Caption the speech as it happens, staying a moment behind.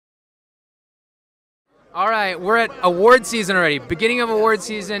All right, we're at award season already, beginning of award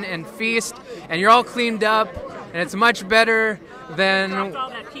season and feast, and you're all cleaned up, and it's much better than all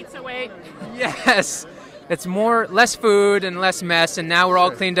that pizza weight. Yes, it's less food and less mess, and now we're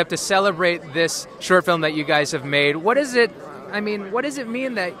all cleaned up to celebrate this short film that you guys have made. What is it? I mean, what does it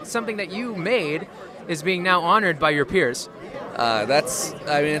mean that something that you made is being now honored by your peers?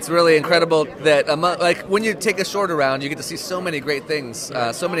 It's really incredible that like when you take a short around, you get to see so many great things,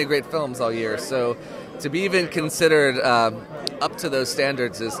 so many great films all year. So to be even considered up to those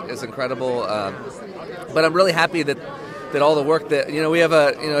standards is incredible. But I'm really happy that all the work that we have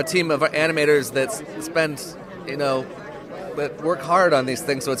a team of animators that spend that work hard on these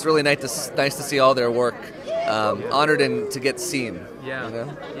things. So it's really nice to see all their work honored and to get seen. Yeah.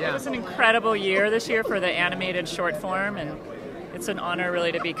 Yeah. It was an incredible year this year for the animated short form, and it's an honor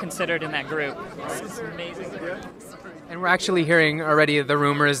really to be considered in that group. It's an amazing group. And we're actually hearing already the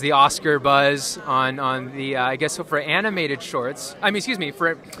rumors, the Oscar buzz on the I guess for animated shorts.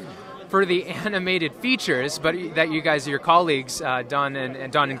 For the animated features, but that you guys, your colleagues, Don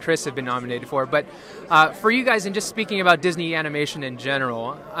and Chris, have been nominated for. But for you guys, and just speaking about Disney animation in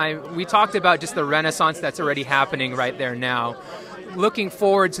general, we talked about just the renaissance that's already happening right there now. Looking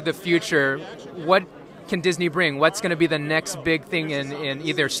forward to the future, what can Disney bring? What's going to be the next big thing in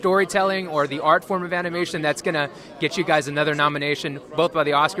either storytelling or the art form of animation that's going to get you guys another nomination, both by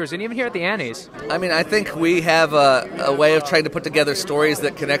the Oscars and even here at the Annies? I mean, I think we have a way of trying to put together stories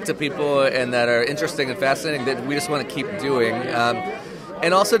that connect to people and that are interesting and fascinating that we just want to keep doing.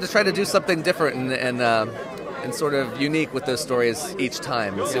 And also to try to do something different and sort of unique with those stories each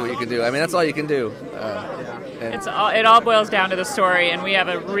time and see what you can do. I mean, that's all you can do. It all boils down to the story, and we have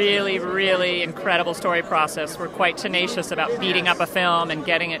a really, really incredible story process. We're quite tenacious about beating up a film and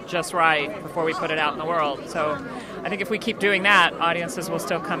getting it just right before we put it out in the world. So I think if we keep doing that, audiences will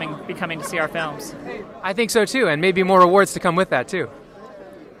still be coming to see our films. I think so too, and maybe more awards to come with that too.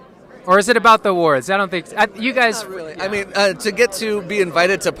 Or is it about the awards? I don't think you guys. Not really. Yeah. I mean, to get to be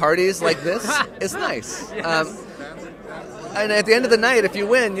invited to parties like this is nice. Yes. And at the end of the night, if you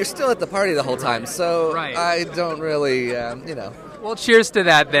win, you're still at the party the whole time. So right. I don't really, Well, cheers to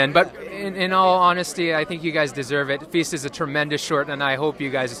that then. But in all honesty, I think you guys deserve it. Feast is a tremendous short, and I hope you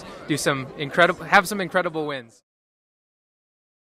guys have some incredible wins.